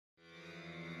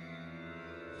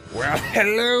Well,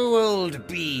 hello, old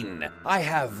bean. I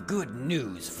have good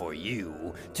news for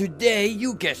you. Today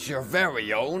you get your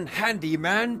very own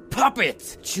handyman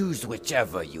puppet. Choose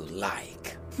whichever you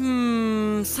like.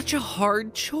 Such a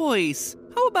hard choice.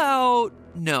 How about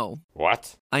no?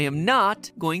 What? I am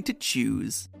not going to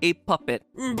choose a puppet.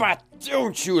 But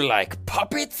don't you like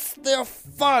puppets? They're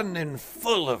fun and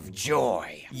full of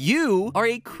joy. You are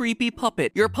a creepy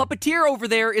puppet. Your puppeteer over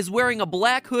there is wearing a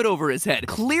black hood over his head.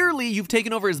 Clearly, you've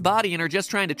taken over his body and are just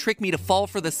trying to trick me to fall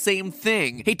for the same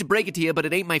thing. Hate to break it to you, but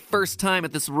it ain't my first time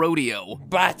at this rodeo.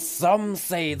 But some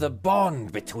say the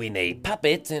bond between a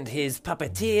puppet and his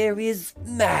puppeteer is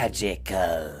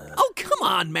magical. Oh, come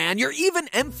on, man. You're even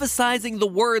emphasizing the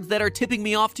words that are tipping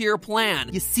me off to your plan.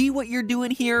 You see what you're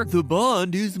doing here? The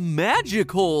bond is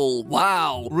magical.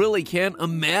 Wow. Really can't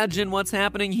imagine what's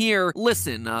happening here.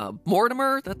 Listen,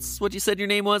 Mortimer, that's what you said your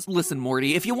name was? Listen,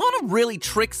 Morty, if you want to really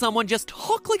trick someone, just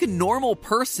talk like a normal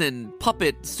person,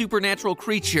 puppet, supernatural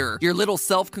creature. Your little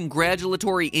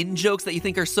self-congratulatory in-jokes that you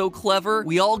think are so clever,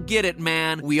 we all get it,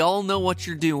 man. We all know what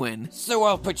you're doing. So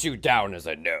I'll put you down as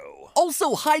a no.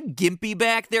 Also, hide Gimpy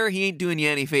back there. He ain't doing you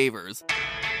any favors.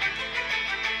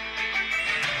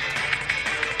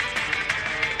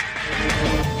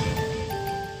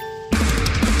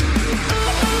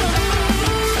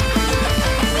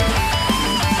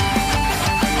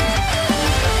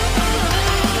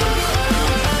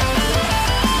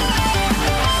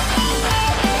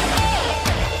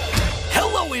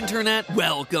 Internet,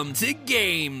 welcome to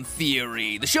Game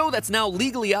Theory, the show that's now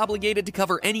legally obligated to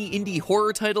cover any indie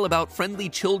horror title about friendly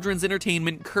children's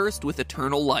entertainment cursed with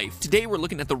eternal life. Today we're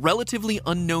looking at the relatively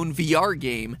unknown VR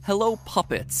game, Hello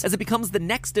Puppets, as it becomes the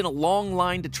next in a long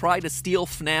line to try to steal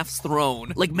FNAF's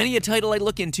throne. Like many a title I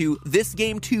look into, this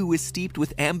game too is steeped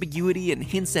with ambiguity and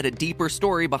hints at a deeper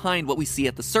story behind what we see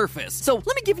at the surface. So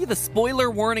let me give you the spoiler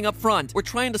warning up front. We're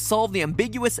trying to solve the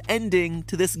ambiguous ending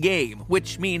to this game,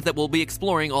 which means that we'll be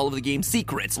exploring all of the game's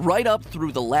secrets, right up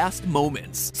through the last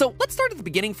moments. So let's start at the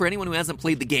beginning for anyone who hasn't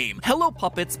played the game. Hello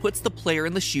Puppets puts the player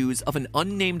in the shoes of an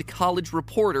unnamed college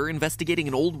reporter investigating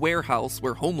an old warehouse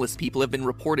where homeless people have been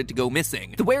reported to go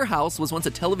missing. The warehouse was once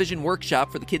a television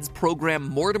workshop for the kids' program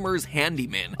Mortimer's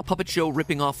Handyman, a puppet show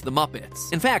ripping off the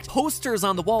Muppets. In fact, posters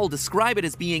on the wall describe it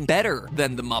as being better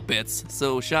than the Muppets,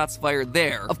 so shots fired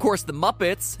there. Of course, the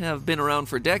Muppets have been around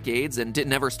for decades and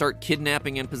didn't ever start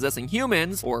kidnapping and possessing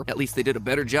humans, or at least they did a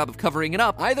better job of covering it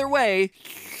up. Either way,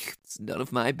 it's none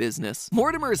of my business.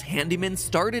 Mortimer's Handyman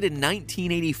started in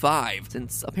 1985,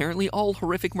 since apparently all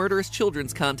horrific murderous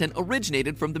children's content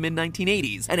originated from the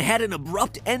mid-1980s, and it had an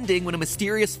abrupt ending when a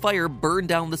mysterious fire burned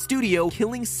down the studio,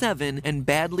 killing 7 and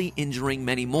badly injuring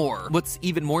many more. What's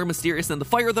even more mysterious than the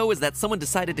fire, though, is that someone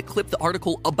decided to clip the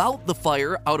article about the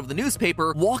fire out of the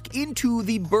newspaper, walk into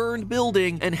the burned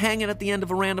building, and hang it at the end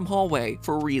of a random hallway,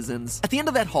 for reasons. At the end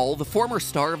of that hall, the former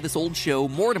star of this old show,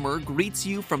 Mortimer, greets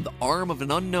you from the arm of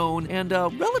an unknown and a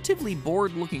relatively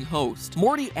bored-looking host.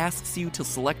 Morty asks you to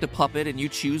select a puppet, and you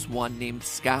choose one named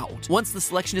Scout. Once the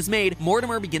selection is made,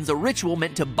 Mortimer begins a ritual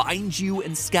meant to bind you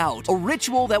and Scout. A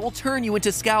ritual that will turn you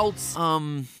into Scout's,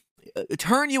 I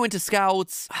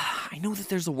know that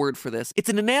there's a word for this. It's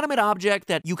an inanimate object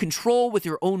that you control with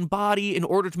your own body in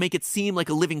order to make it seem like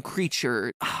a living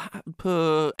creature.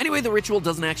 Anyway, the ritual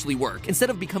doesn't actually work. Instead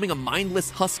of becoming a mindless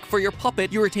husk for your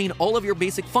puppet, you retain all of your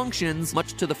basic functions,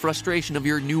 much to the frustration of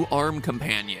your new arm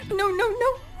companion. No,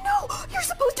 you're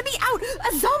supposed to be out!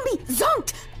 A zombie!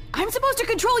 Zonked! I'm supposed to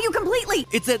control you completely!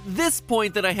 It's at this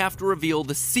point that I have to reveal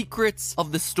the secrets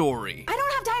of the story. I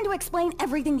don't have time to explain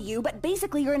everything to you, but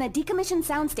basically you're in a decommissioned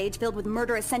soundstage filled with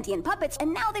murderous sentient puppets,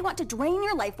 and now they want to drain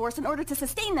your life force in order to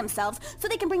sustain themselves so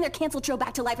they can bring their canceled show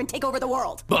back to life and take over the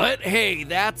world. But hey,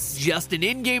 that's just an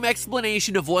in-game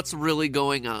explanation of what's really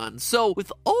going on. So,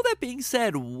 with all that being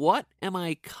said, what am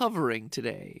I covering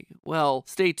today? Well,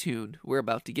 stay tuned. We're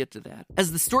about to get to that.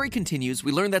 As the story continues,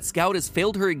 we learn that Scout has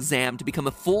failed her exam to become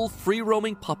a full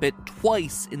free-roaming puppet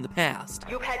twice in the past.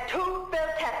 You've had 2 failed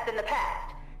tests in the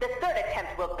past. The 3rd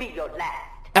attempt will be your last.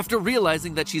 After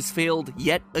realizing that she's failed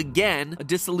yet again, a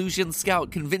disillusioned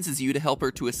Scout convinces you to help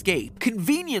her to escape.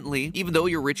 Conveniently, even though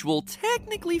your ritual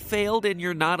technically failed and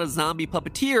you're not a zombie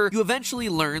puppeteer, you eventually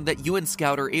learn that you and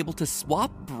Scout are able to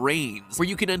swap brains, where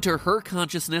you can enter her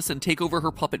consciousness and take over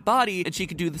her puppet body, and she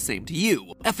can do the same to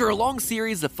you. After a long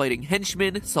series of fighting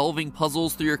henchmen, solving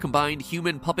puzzles through your combined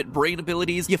human-puppet brain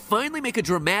abilities, you finally make a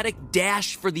dramatic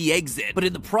dash for the exit. But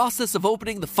in the process of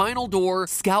opening the final door,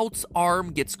 Scout's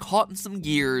arm gets caught in some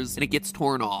gear disappears and it gets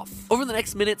torn off. Over the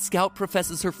next minute, Scout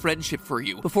professes her friendship for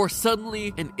you before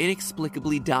suddenly and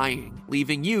inexplicably dying,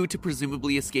 leaving you to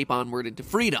presumably escape onward into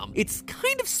freedom. It's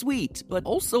kind of sweet, but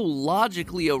also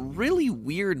logically a really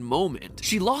weird moment.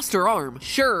 She lost her arm,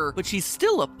 sure, but she's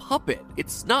still a puppet.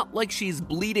 It's not like she's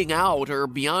bleeding out or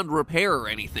beyond repair or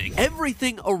anything.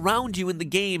 Everything around you in the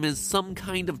game is some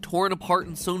kind of torn apart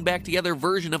and sewn back together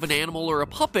version of an animal or a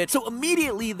puppet, so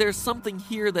immediately there's something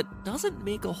here that doesn't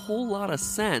make a whole lot of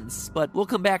sense, but we'll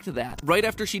come back to that. Right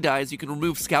after she dies, you can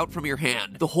remove Scout from your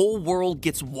hand. The whole world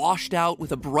gets washed out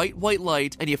with a bright white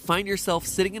light, and you find yourself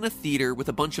sitting in a theater with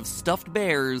a bunch of stuffed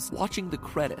bears watching the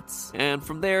credits. And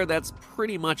from there, that's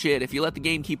pretty much it. If you let the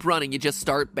game keep running, you just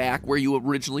start back where you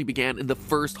originally began in the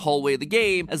first hallway of the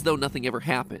game, as though nothing ever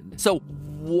happened. So,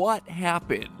 what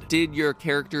happened? Did your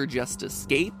character just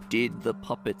escape? Did the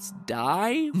puppets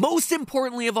die? Most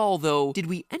importantly of all, though, did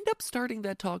we end up starting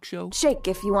that talk show? Shake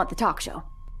if you want the talk show.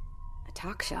 A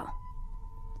talk show.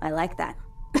 I like that.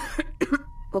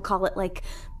 We'll call it,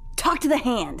 Talk to the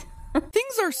Hand.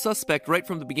 Things are suspect right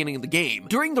from the beginning of the game.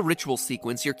 During the ritual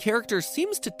sequence, your character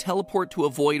seems to teleport to a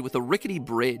void with a rickety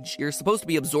bridge. You're supposed to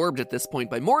be absorbed at this point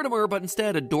by Mortimer, but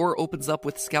instead a door opens up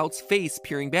with Scout's face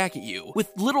peering back at you.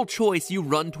 With little choice, you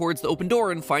run towards the open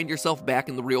door and find yourself back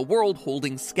in the real world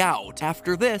holding Scout.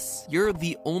 After this, you're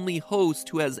the only host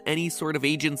who has any sort of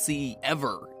agency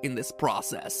ever in this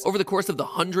process. Over the course of the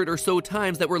 100 or so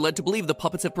times that we're led to believe the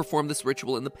puppets have performed this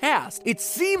ritual in the past, it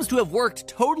seems to have worked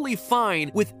totally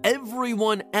fine with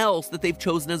everyone else that they've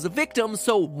chosen as a victim,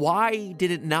 so why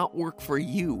did it not work for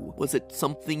you? Was it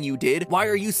something you did? Why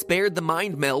are you spared the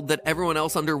mind meld that everyone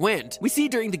else underwent? We see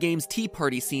during the game's tea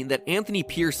party scene that Anthony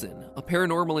Pearson, a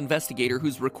paranormal investigator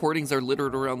whose recordings are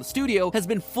littered around the studio, has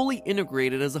been fully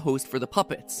integrated as a host for the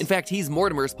puppets. In fact, he's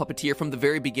Mortimer's puppeteer from the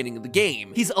very beginning of the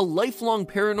game. He's a lifelong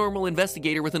paranormal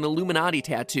investigator with an Illuminati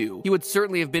tattoo. He would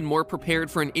certainly have been more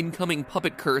prepared for an incoming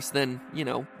puppet curse than,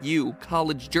 you,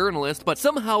 college journalist, but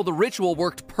somehow the ritual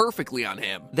worked perfectly on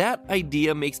him. That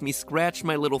idea makes me scratch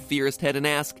my little theorist head and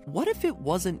ask, what if it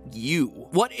wasn't you?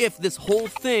 What if this whole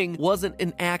thing wasn't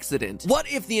an accident?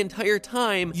 What if the entire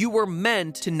time you were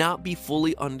meant to not be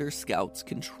fully under Scout's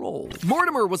control?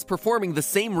 Mortimer was performing the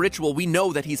same ritual we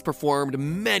know that he's performed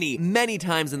many, many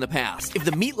times in the past. If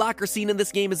the meat locker scene in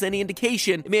this game is any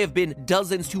indication, it may have been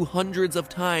dozens to hundreds of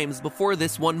times before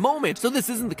this one moment. So this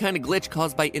isn't the kind of glitch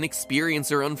caused by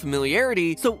inexperience or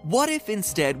unfamiliarity. So what if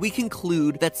instead we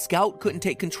conclude that Scout couldn't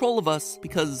take control of us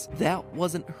because that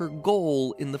wasn't her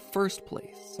goal in the first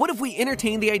place? What if we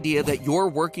entertain the idea that your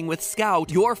working with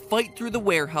Scout, your fight through the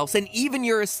warehouse, and even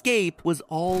your escape was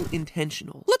all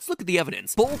intentional? Let's look at the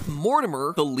evidence. Both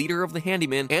Mortimer, the leader of the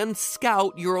handyman, and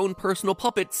Scout, your own personal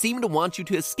puppet, seem to want you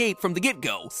to escape from the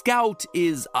get-go. Scout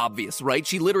is obvious, right?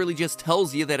 She literally just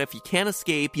tells you that if you can't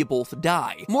escape, you both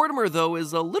die. Mortimer, though,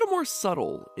 is a little more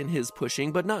subtle in his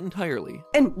pushing, but not entirely.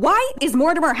 And why is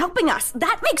Mortimer helping us?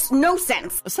 That makes no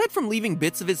sense. Aside from leaving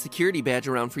bits of his security badge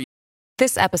around for you.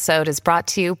 This episode is brought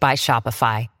to you by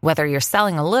Shopify. Whether you're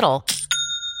selling a little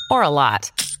or a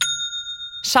lot,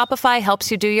 Shopify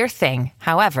helps you do your thing,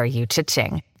 however you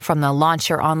cha-ching. From the launch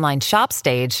your online shop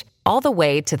stage, all the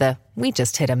way to the we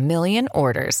just hit 1 million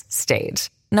orders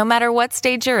stage. No matter what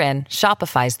stage you're in,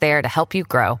 Shopify's there to help you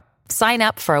grow. Sign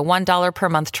up for a $1 per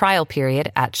month trial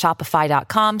period at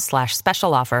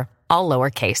shopify.com/special offer, all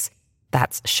lowercase.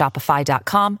 That's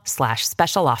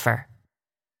shopify.com/special offer.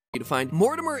 To find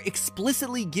Mortimer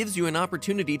explicitly gives you an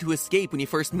opportunity to escape when you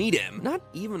first meet him. Not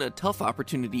even a tough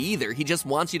opportunity either. He just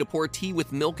wants you to pour tea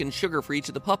with milk and sugar for each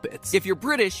of the puppets. If you're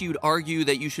British, you'd argue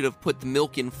that you should have put the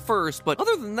milk in first, but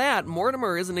other than that,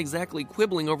 Mortimer isn't exactly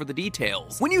quibbling over the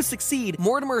details. When you succeed,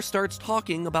 Mortimer starts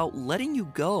talking about letting you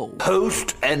go.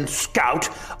 Host and Scout,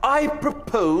 I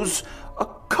propose a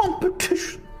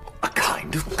competition. A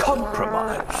kind of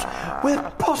compromise, where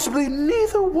possibly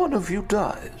neither one of you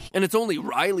dies. And it's only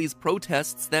Riley's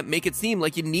protests that make it seem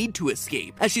like you need to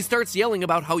escape. As she starts yelling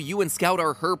about how you and Scout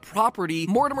are her property,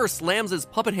 Mortimer slams his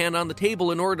puppet hand on the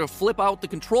table in order to flip out the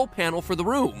control panel for the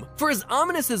room. For as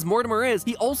ominous as Mortimer is,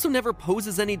 he also never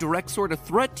poses any direct sort of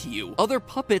threat to you. Other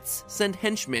puppets send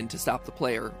henchmen to stop the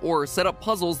player, or set up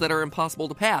puzzles that are impossible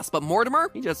to pass, but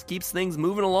Mortimer, he just keeps things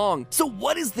moving along. So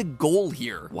what is the goal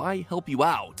here? Why help you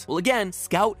out? Well, again,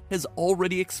 Scout has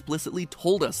already explicitly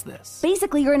told us this.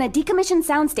 Basically, you're in a decommissioned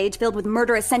soundstage filled with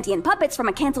murderous sentient puppets from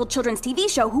a canceled children's TV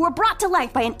show who were brought to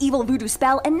life by an evil voodoo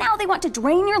spell, and now they want to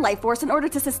drain your life force in order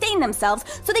to sustain themselves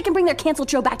so they can bring their canceled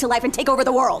show back to life and take over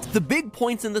the world. The big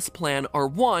points in this plan are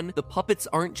 1, the puppets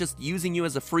aren't just using you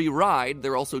as a free ride,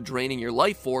 they're also draining your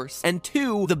life force, and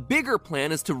 2, the bigger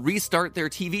plan is to restart their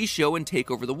TV show and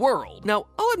take over the world. Now,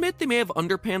 I'll admit they may have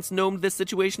underpants gnomed this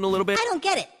situation a little bit. I don't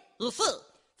get it. You see,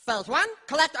 phase 1,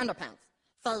 collect underpants.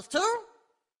 Phase 2,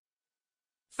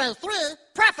 phase 3,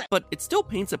 profit. But it still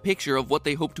paints a picture of what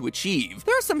they hope to achieve.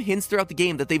 There are some hints throughout the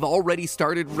game that they've already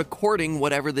started recording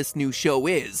whatever this new show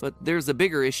is, but there's a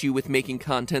bigger issue with making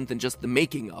content than just the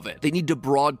making of it. They need to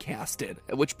broadcast it,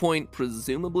 at which point,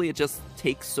 presumably, it just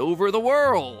takes over the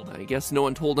world. I guess no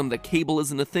one told them that cable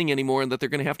isn't a thing anymore and that they're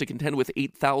gonna have to contend with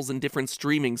 8,000 different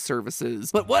streaming services.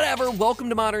 But whatever, welcome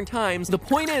to modern times. The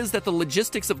point is that the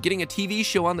logistics of getting a TV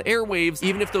show on the airwaves,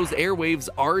 even if those airwaves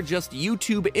are just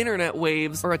YouTube internet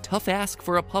waves, are a tough ask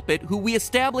for a puppet who we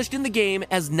established in the game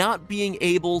as not being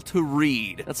able to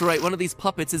read. That's right, one of these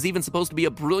puppets is even supposed to be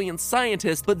a brilliant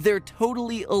scientist, but they're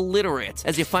totally illiterate,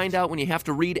 as you find out when you have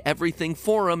to read everything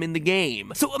for them in the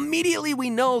game. So immediately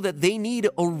we know that they need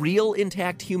a real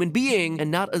intact human being and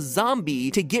not a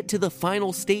zombie to get to the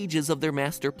final stages of their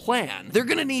master plan. They're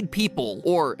gonna need people,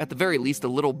 or at the very least a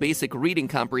little basic reading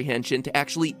comprehension to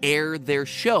actually air their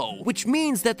show, which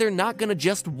means that they're not gonna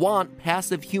just want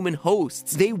passive human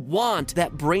hosts. They want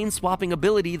that brain swapping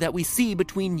ability that we see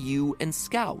between you and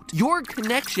Scout. Your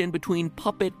connection between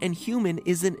puppet and human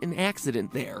isn't an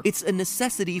accident there. It's a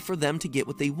necessity for them to get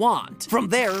what they want. From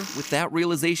there, with that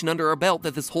realization under our belt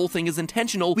that this whole thing is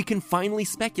intentional, we can finally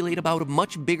speculate about a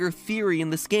much bigger theory in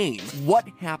this game. What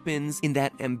happens in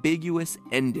that ambiguous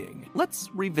ending? Let's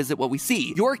revisit what we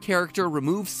see. Your character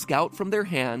removes Scout from their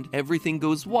hand, everything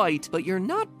goes white, but you're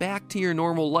not back to your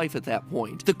normal life at that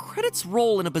point. The credits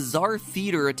roll in a bizarre theater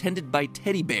attended by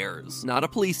teddy bears, not a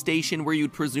police station where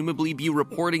you'd presumably be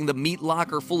reporting the meat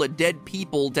locker full of dead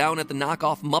people down at the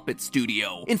knockoff Muppet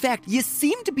studio. In fact, you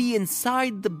seem to be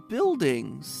inside the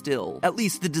building still. At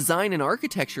least the design and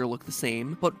architecture look the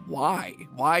same, but why?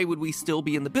 Why would we still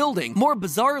be in the building? More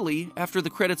bizarrely, after the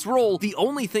credits roll, the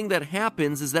only thing that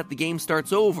happens is that the game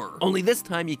starts over. Only this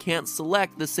time you can't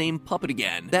select the same puppet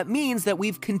again. That means that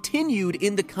we've continued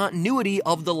in the continuity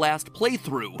of the last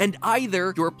playthrough, and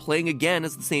either you're playing again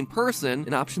as the same person,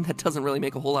 an option that doesn't really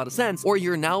make a whole lot of sense, or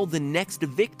you're now the next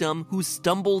victim who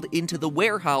stumbled into the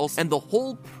warehouse and the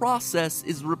whole process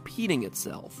is repeating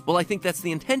itself. Well, I think that's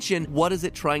the intention. What is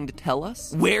it trying to tell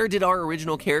us? Where did our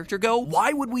original character go?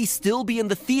 Why would we still be in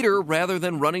the theater rather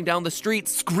than running down the street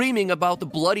screaming about the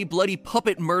bloody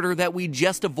puppet murder that we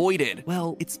just avoided?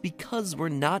 Well, it's because we're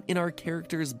not in our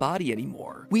character's body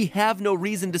anymore. We have no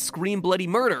reason to scream bloody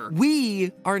murder.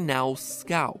 We are now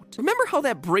Scout. Remember how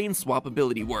that brain swap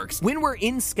ability works. When we're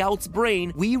in Scout's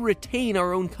brain, we retain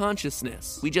our own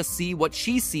consciousness. We just see what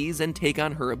she sees and take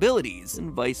on her abilities,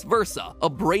 and vice versa. A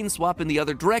brain swap in the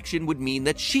other direction would mean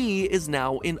that she is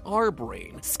now in our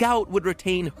brain. Scout would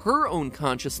retain her own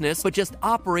consciousness, but just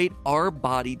operate our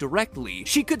body directly.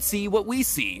 She could see what we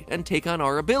see and take on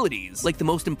our abilities, like the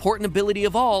most important ability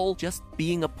of all, just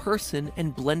being a person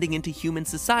and blending into human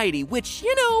society, which,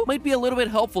 might be a little bit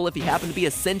helpful if you happen to be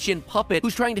a sentient puppet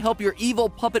who's trying to help your evil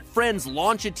puppet friends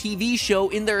launch a TV show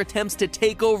in their attempts to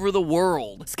take over the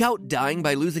world. Scout dying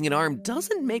by losing an arm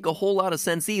doesn't make a whole lot of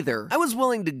sense either. I was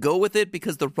willing to go with it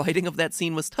because the writing of that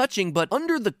scene was touching, but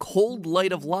under the cold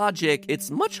light of logic,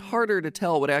 it's much harder to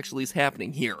tell what actually is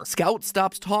happening here. Scout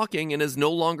stops talking and is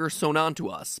no longer sewn onto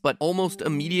us, but almost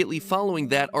immediately following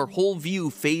that, our whole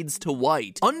view fades to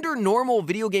white. Under normal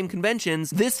video game conventions,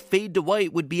 this fade to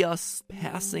white would be us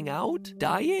passing out?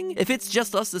 Dying? If it's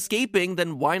just us escaping,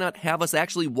 then why not have us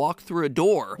actually walk through a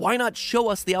door? Why not show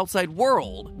us the outside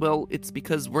world? Well, it's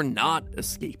because we're not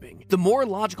escaping. The more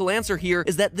logical answer here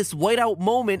is that this whiteout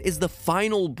moment is the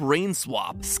final brain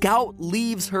swap. Scout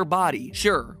leaves her body,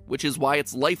 sure, which is why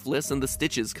it's lifeless and the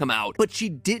stitches come out, but she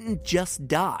didn't just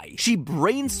die. She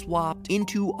brain swapped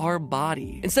into our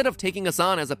body. Instead of taking us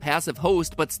on as a passive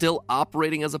host, but still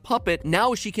operating as a puppet,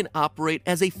 now she can operate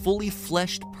as a fully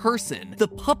fleshed person. The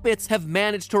puppets have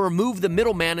managed to remove the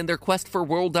middleman in their quest for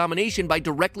world domination by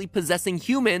directly possessing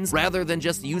humans rather than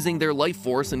just using their life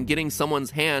force and getting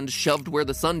someone's hand shoved where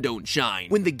the sun don't shine.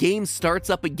 When the game starts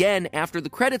up again after the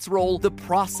credits roll, the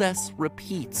process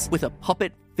repeats, with a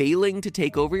puppet failing to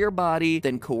take over your body,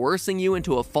 then coercing you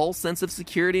into a false sense of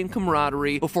security and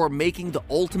camaraderie before making the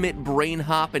ultimate brain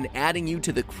hop and adding you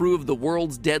to the crew of the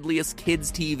world's deadliest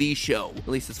kids TV show. At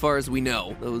least as far as we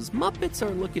know. Those Muppets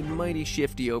are looking mighty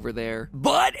shifty over there.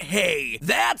 But hey,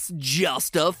 that's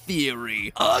just a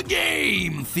theory. A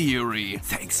game theory.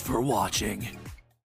 Thanks for watching.